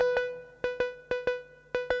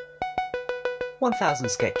1000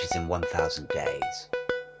 sketches in 1000 days.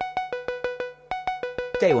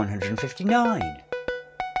 Day 159.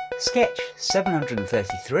 Sketch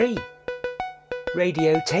 733.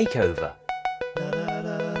 Radio Takeover.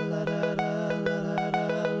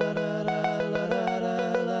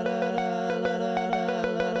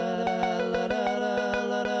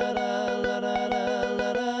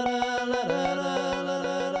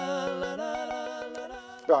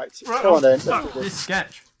 Right, come on then. Fuck this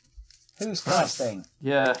sketch. Who's casting?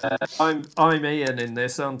 Yeah, I'm Ian in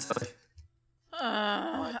this, aren't I?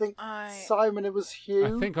 I think Simon, it was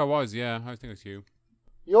Hugh. I think I was, yeah. I think it was Hugh.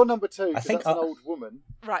 You're number two, I because think that's an old woman.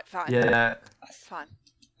 Right, fine. Yeah. Fine.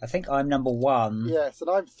 I think I'm number one. Yes, and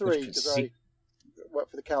I'm three, Which because is- I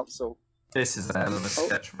work for the council. This is a hell of a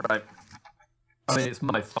sketch, right? I mean, it's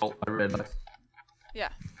my fault, I realise. Yeah.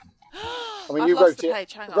 I mean, I've you lost wrote the it,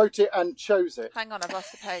 page. Hang on. wrote it and chose it. Hang on, I've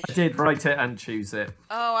lost the page. I did write it and choose it.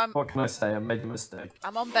 Oh, What can I say? I made a mistake.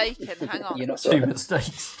 I'm on bacon. Hang on. You're not Two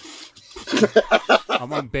mistakes.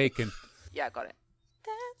 I'm on bacon. Yeah, I got it.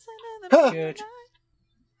 Dancing in the Good.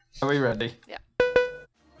 Are we ready? Yeah.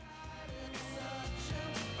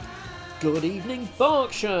 Good evening,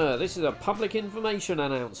 Berkshire. This is a public information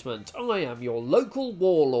announcement. I am your local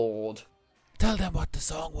warlord. Tell them what the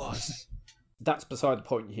song was. That's beside the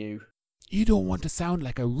point, Hugh. You don't want to sound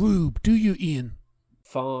like a rube, do you, Ian?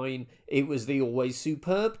 Fine. It was the always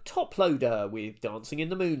superb Top Loader with Dancing in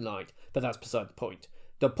the Moonlight, but that's beside the point.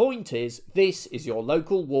 The point is, this is your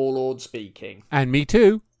local warlord speaking. And me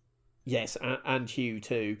too. Yes, and Hugh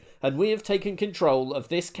too. And we have taken control of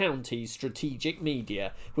this county's strategic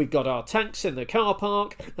media. We've got our tanks in the car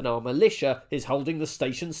park, and our militia is holding the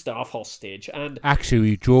station staff hostage, and... Actually,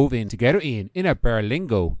 we drove in together, Ian, in a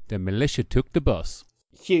Berlingo. The militia took the bus.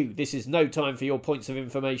 Hugh, this is no time for your points of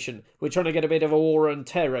information. We're trying to get a bit of awe and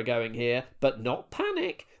terror going here, but not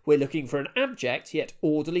panic. We're looking for an abject yet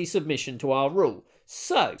orderly submission to our rule.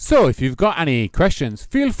 So if you've got any questions,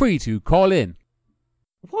 feel free to call in.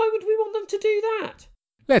 why would we want them to do that?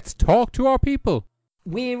 Let's talk to our people.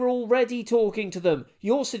 We're already talking to them.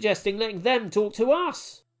 You're suggesting letting them talk to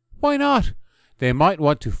us. Why not? They might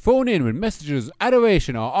want to phone in with messages of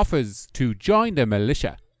adoration or offers to join the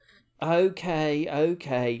militia.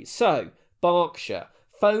 Okay. So, Berkshire,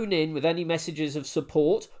 phone in with any messages of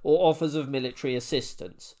support or offers of military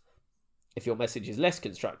assistance. If your message is less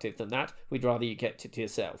constructive than that, we'd rather you kept it to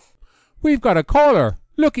yourself. We've got a caller.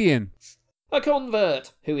 Look, Ian. A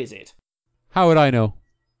convert. Who is it? How would I know?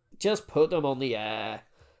 Just put them on the air.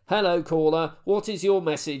 Hello, caller. What is your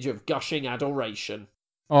message of gushing adoration?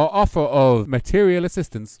 Or offer of material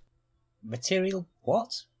assistance. Material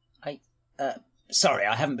what? Sorry,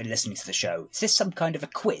 I haven't been listening to the show. Is this some kind of a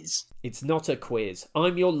quiz? It's not a quiz.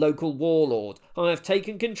 I'm your local warlord. I have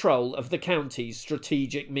taken control of the county's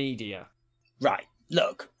strategic media. Right,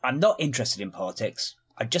 look, I'm not interested in politics.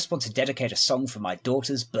 I just want to dedicate a song for my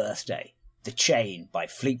daughter's birthday. The Chain by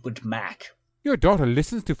Fleetwood Mac. Your daughter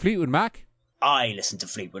listens to Fleetwood Mac? I listen to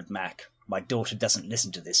Fleetwood Mac. My daughter doesn't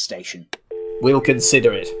listen to this station. We'll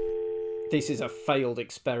consider it. This is a failed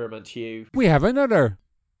experiment, Hugh. We have another.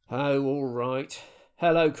 Oh, all right.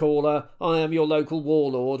 Hello, caller. I am your local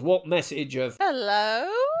warlord. What message of...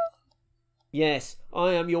 Hello? Yes,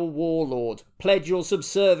 I am your warlord. Pledge your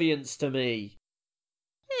subservience to me.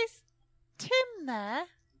 Is Tim there?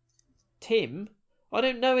 Tim? I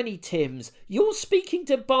don't know any Tims. You're speaking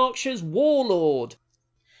to Berkshire's warlord.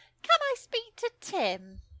 Can I speak to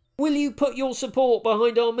Tim? Will you put your support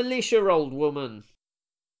behind our militia, old woman?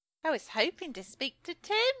 I was hoping to speak to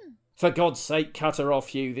Tim. For God's sake, cut her off,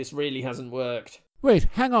 Hugh. This really hasn't worked. Wait,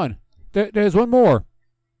 hang on. There's one more.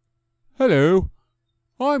 Hello.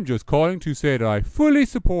 I'm just calling to say that I fully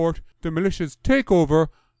support the militia's takeover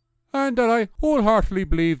and that I wholeheartedly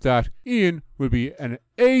believe that Ian will be an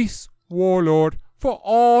ace warlord for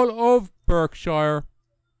all of Berkshire.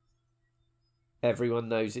 Everyone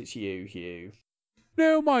knows it's you, Hugh.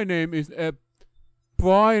 Now, my name is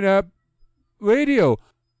Brian Radio.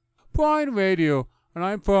 Brian Radio, and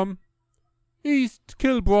I'm from East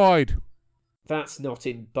Kilbride. That's not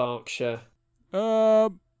in Berkshire.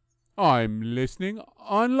 I'm listening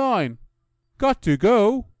online. Got to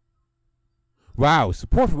go. Wow,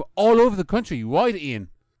 support from all over the country. Right, Ian?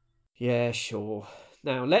 Yeah, sure.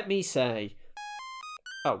 Now, let me say...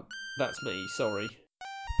 Oh, that's me, sorry.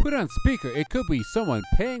 Put on speaker. It could be someone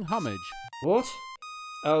paying homage. What?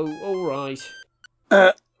 Oh, all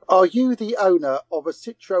right. Are you the owner of a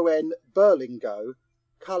Citroën Berlingo,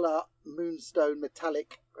 colour Moonstone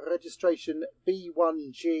Metallic, registration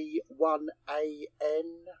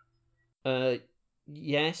B1G1AN?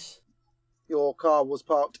 Yes? Your car was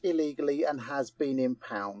parked illegally and has been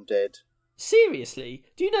impounded. Seriously,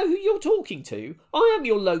 do you know who you're talking to? I am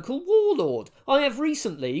your local warlord. I have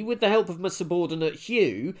recently, with the help of my subordinate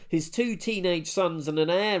Hugh, his 2 teenage sons and an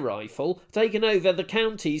air rifle, taken over the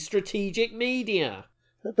county's strategic media.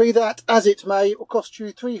 Be that as it may, it will cost you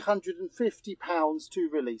 £350 to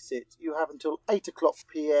release it. You have until 8 o'clock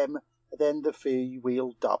PM, then the fee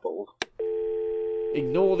will double.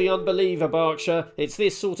 Ignore the unbeliever, Berkshire. It's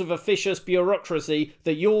this sort of officious bureaucracy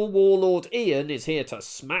that your warlord Ian is here to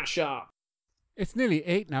smash up. It's nearly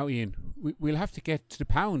 8 now, Ian. We'll have to get to the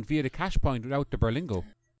pound via the cash point without the Berlingo.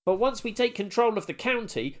 But once we take control of the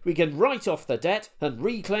county, we can write off the debt and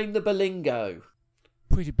reclaim the Berlingo.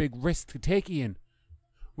 Pretty big risk to take, Ian.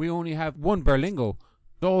 We only have 1 Berlingo.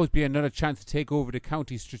 There'll always be another chance to take over the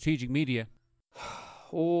county's strategic media.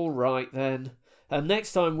 All right, then. And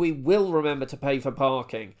next time we will remember to pay for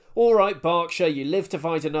parking. All right, Berkshire, you live to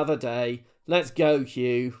fight another day. Let's go,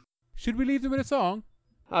 Hugh. Should we leave them with a song?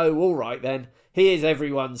 Oh, all right then. Here's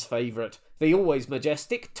everyone's favourite, the always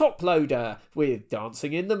majestic Top Loader with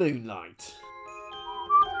Dancing in the Moonlight.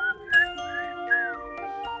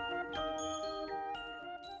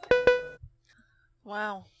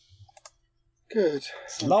 Wow. Good.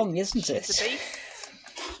 It's long, isn't She's a it? beast.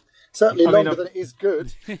 Certainly I mean, longer than it is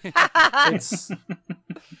good. It's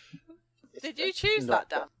Did you choose that,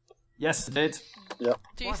 Dan? yes, I did. Yep.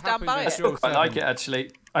 Do you What stand by happened I it? at still quite like it,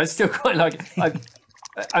 actually. I still quite like it.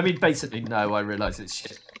 I mean, basically, no, I realise it's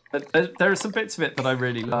shit. But there are some bits of it that I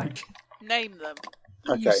really like. Name them.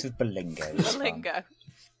 Okay. Use of Berlingo. is fun. Balingo.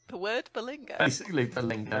 The word Balingo. Basically, the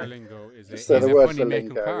lingo. Berlingo is a, So is the a word funny for make of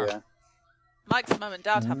lingo, car. yeah. Mike's mum and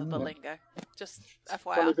dad have a Balingo. Just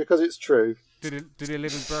Funny FYI. because it's true. Do they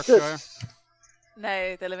live in Berkshire?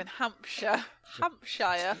 No, they live in Hampshire.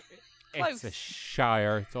 Hampshire. It's Close. a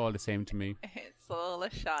shire. It's all the same to me. It's all a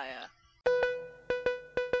shire.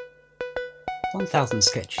 1000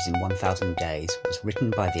 Sketches in 1000 Days was written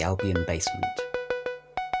by the Albion Basement.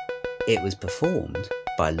 It was performed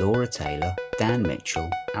by Laura Taylor, Dan Mitchell,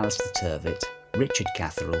 Alistair Turvitt, Richard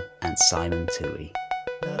Catherall and Simon Toohey.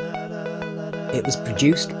 It was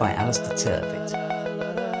produced by Alistair Turvitt.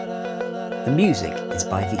 The music is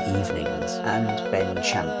by The Evenings and Ben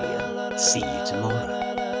Champion. See you tomorrow.